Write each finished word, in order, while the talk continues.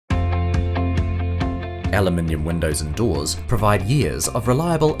aluminium windows and doors provide years of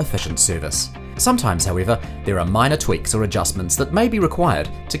reliable, efficient service. Sometimes, however, there are minor tweaks or adjustments that may be required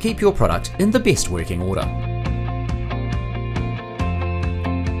to keep your product in the best working order.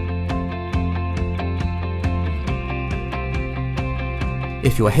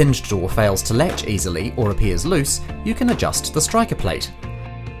 If your hinged door fails to latch easily or appears loose, you can adjust the striker plate.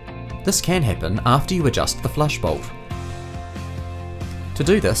 This can happen after you adjust the flush bolt. To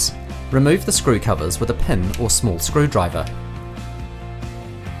do this, remove the screw covers with a pin or small screwdriver.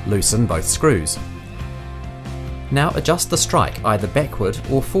 Loosen both screws. Now adjust the strike either backward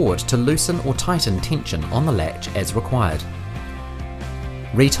or forward to loosen or tighten tension on the latch as required.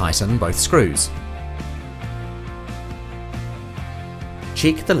 Retighten both screws.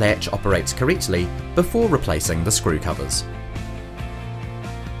 Check the latch operates correctly before replacing the screw covers.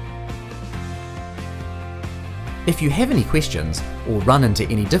 If you have any questions or run into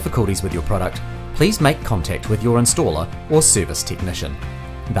any difficulties with your product, please make contact with your installer or service technician.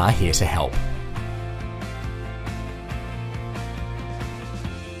 They're here to help.